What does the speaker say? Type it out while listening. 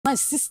my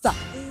sister.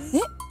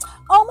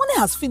 Our money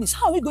has finished.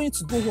 How are we going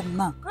to go home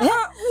now? We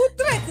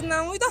trek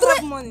now. We don't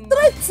have money.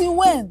 Trek till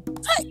when?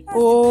 We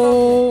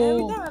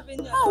don't have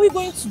any. How are we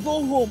going to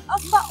go home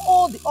after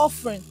all the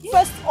offering?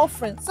 First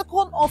offering,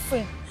 second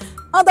offering.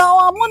 And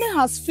our money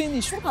has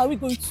finished. What are we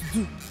going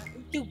to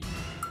do?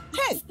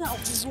 Hey! Now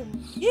we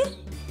home.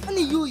 And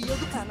you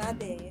look at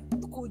there.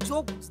 Look,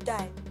 job would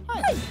die.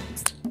 Hey!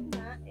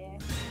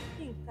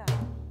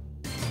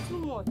 Too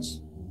much.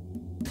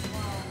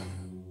 Wow.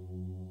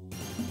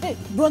 Hey,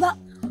 brother.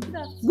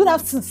 Good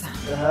afternoon, sir.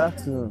 Good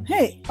afternoon.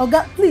 Hey,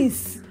 Oga,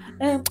 please.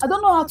 I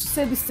don't know how to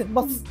say this thing,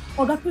 but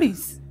Oga,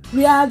 please.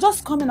 We are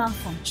just coming out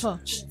from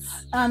church,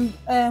 and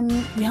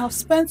we have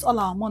spent all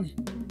our money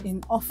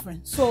in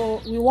offering.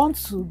 So we want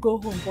to go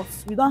home, but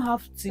we don't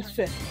have tea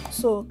fare.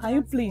 So can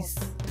you please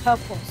help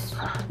us?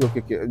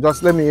 Okay.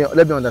 Just let me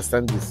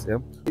understand this. Yeah?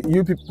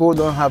 You people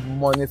don't have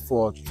money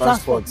for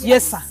transport.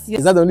 Yes, sir. Yes.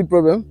 Is that the only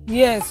problem?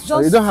 Yes,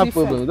 just you don't have tea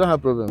problem. fare. You don't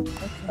have problem.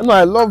 Okay. No,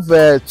 I love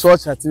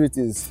church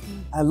activities.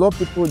 I love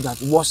people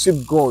that worship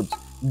God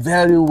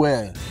very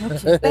well.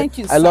 Okay, thank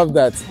you, sir. I love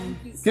that.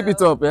 Keep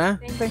it up, yeah?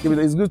 Thank you.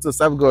 It's good to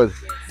serve God.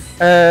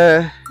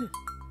 Hey.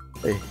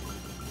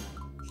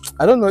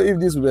 I don't know if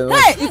this will be enough.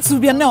 Hey, it will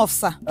be enough,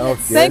 sir.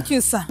 Okay. Thank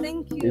you, sir.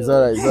 Thank you. It's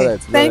alright, it's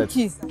alright. Thank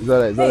you. It's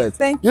alright.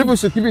 Thank you. People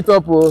should keep it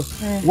up,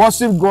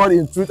 worship God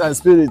in truth and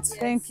spirit.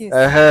 Thank you.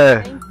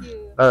 Thank you.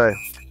 Alright.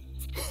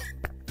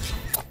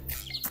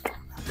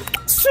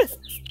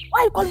 Why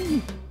are you calling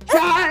me?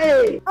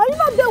 Hey! Are you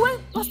not there when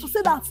Pastor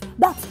said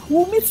that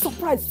we'll meet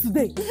surprise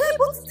today? Yeah,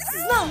 but this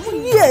is now.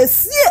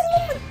 Yes,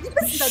 yeah. The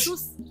person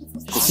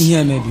that does.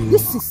 Yeah, maybe.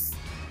 This is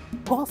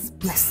God's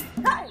blessing.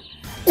 Hey,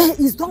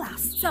 it's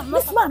dollars.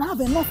 This man have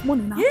enough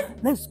money now. Yeah?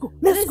 Let's go.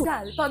 Let's go.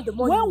 I found the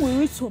money. When we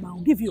reach home,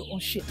 I'll give you your own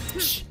share.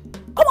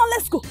 Come on,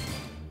 let's go.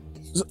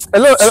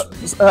 Hello,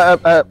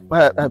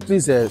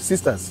 please,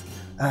 sisters.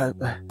 I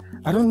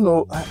don't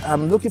know.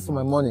 I'm looking for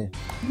my money.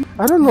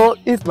 I don't know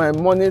if my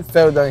money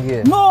fell down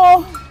here.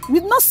 No, we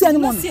did not see any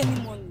money. See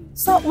any money.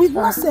 Sir, we did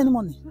not see any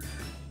money.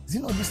 Is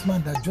it not this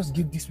man that just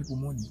gave these people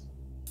money?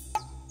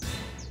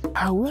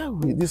 Where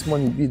will this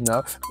money be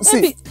now?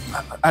 Maybe. See,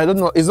 I don't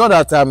know. It's not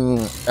that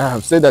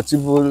I've said that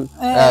people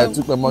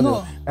took my money.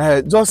 No.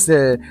 I don't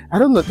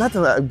know. That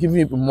time I'm giving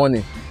people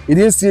money. He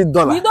didn't see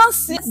 $1. We don't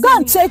see. Go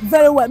and check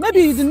very well.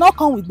 Maybe you did not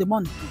come with the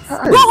money. Go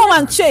home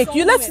and check.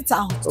 You left it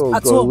out Oh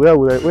at God, home. where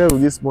will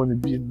this money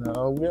be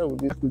now? Where will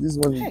this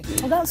money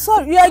be? Okay,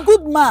 sorry, you're a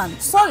good man.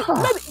 Sorry,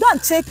 maybe go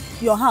and check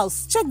your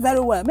house. Check very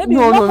well. Maybe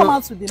No, you will not no, come no.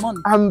 out with the money.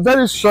 I'm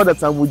very sure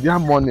that I would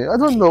have money. I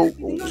don't know.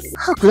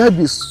 How could I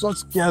be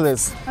such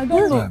careless? I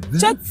don't know.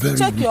 Check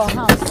your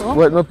house. Oh?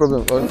 Well, no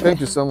problem. Oh, thank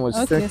you so much.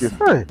 Okay, Thank you.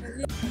 sir.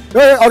 Hey.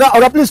 Hey,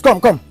 Oga, please come.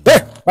 Hey,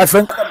 my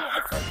friend.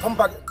 Come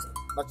back.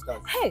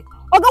 Hey,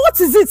 Oga, what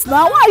is it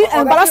now? Why are you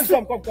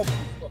embarrassing?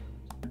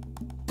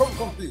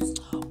 Come, please.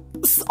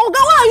 Oga,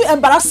 why are you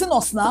embarrassing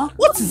us now?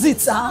 What is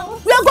it? We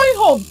are going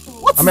home.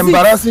 What is I'm it?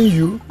 embarrassing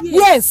you,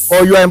 Yes.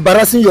 or you are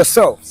embarrassing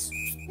yourself.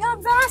 You're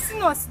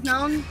embarrassing us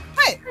now.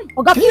 Hey,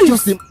 Oga, Can you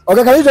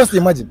just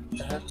imagine?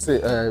 See,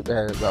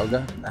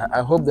 Oga,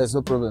 I hope there's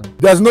no problem.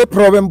 There's no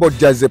problem, but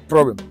there's a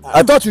problem.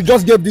 I thought you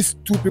just gave these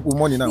two people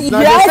money now.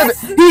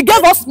 Yes, he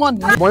gave us money.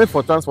 Money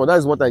for transport, that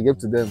is what I gave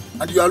to them.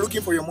 And you are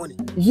looking for your money.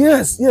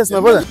 Yes, my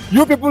brother.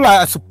 You people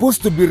are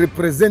supposed to be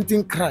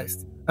representing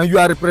Christ, and you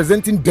are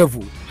representing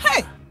devil.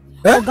 Hey,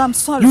 Eh? Oga, I'm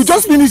sorry. You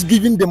just finished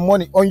giving the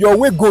money. On your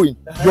way going,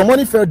 your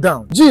money fell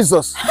down.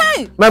 Jesus.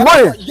 Hey, My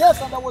money.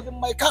 Yes, and I was in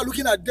my car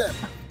looking at them.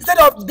 Instead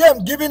of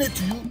them giving it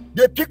to you,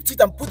 they picked it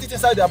and put it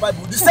inside their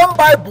Bible. The same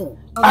Bible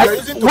they are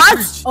using to What?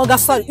 preach. Oga,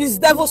 sorry. It's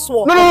devil's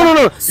work. No.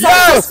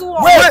 Yes!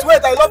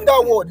 Wait, I love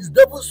that word. It's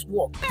devil's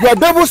work. You are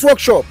devil's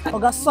workshop.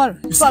 Oga, sorry,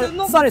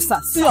 sir.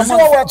 See your You see what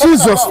money. we are talking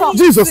Jesus. about?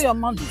 Jesus. See your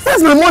money.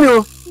 That's my money.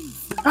 Oh,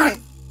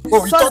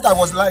 Oh, you thought I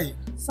was lying.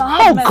 Sir,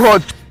 oh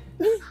God.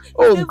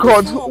 Oh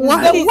God. It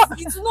Why? will not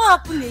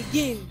happen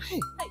again.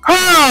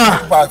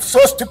 Ah! You are so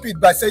stupid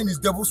by saying it's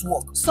devil's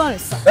work. Sorry,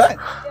 sir. Eh?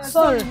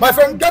 Sorry. My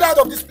friend, get out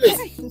of this place.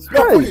 You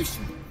are foolish.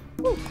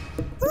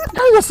 Can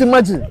you just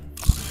imagine?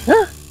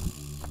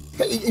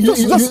 You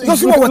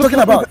see what we're talking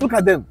about? Look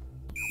at them.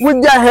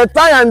 With their hair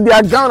tie and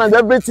their gown and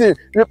everything,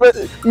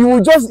 you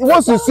will just,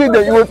 once you see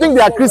them, you will think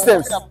they are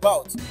Christians.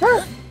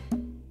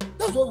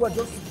 That's what we're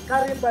just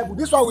carrying Bible.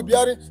 This one will be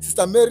hearing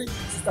Sister Mary,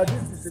 Sister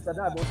this, Sister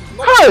that.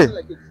 Hey!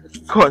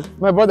 God,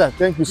 my brother,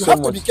 thank you You so have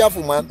to much. be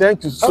careful, man.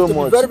 Thank you You so have to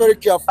much. be very, very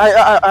careful.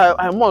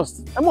 I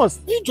must.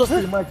 You just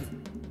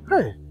imagine.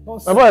 Hey,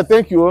 my brother,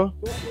 thank you. Oh.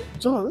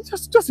 John,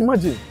 just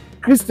imagine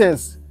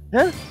Christians,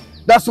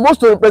 that's supposed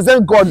to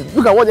represent God.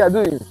 Look at what they are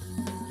doing.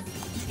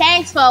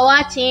 Thanks for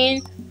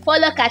watching.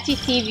 Follow Kachi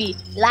TV,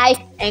 like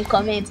and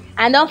comment,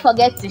 and don't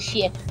forget to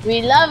share.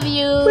 We love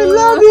you. We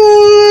love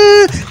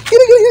you.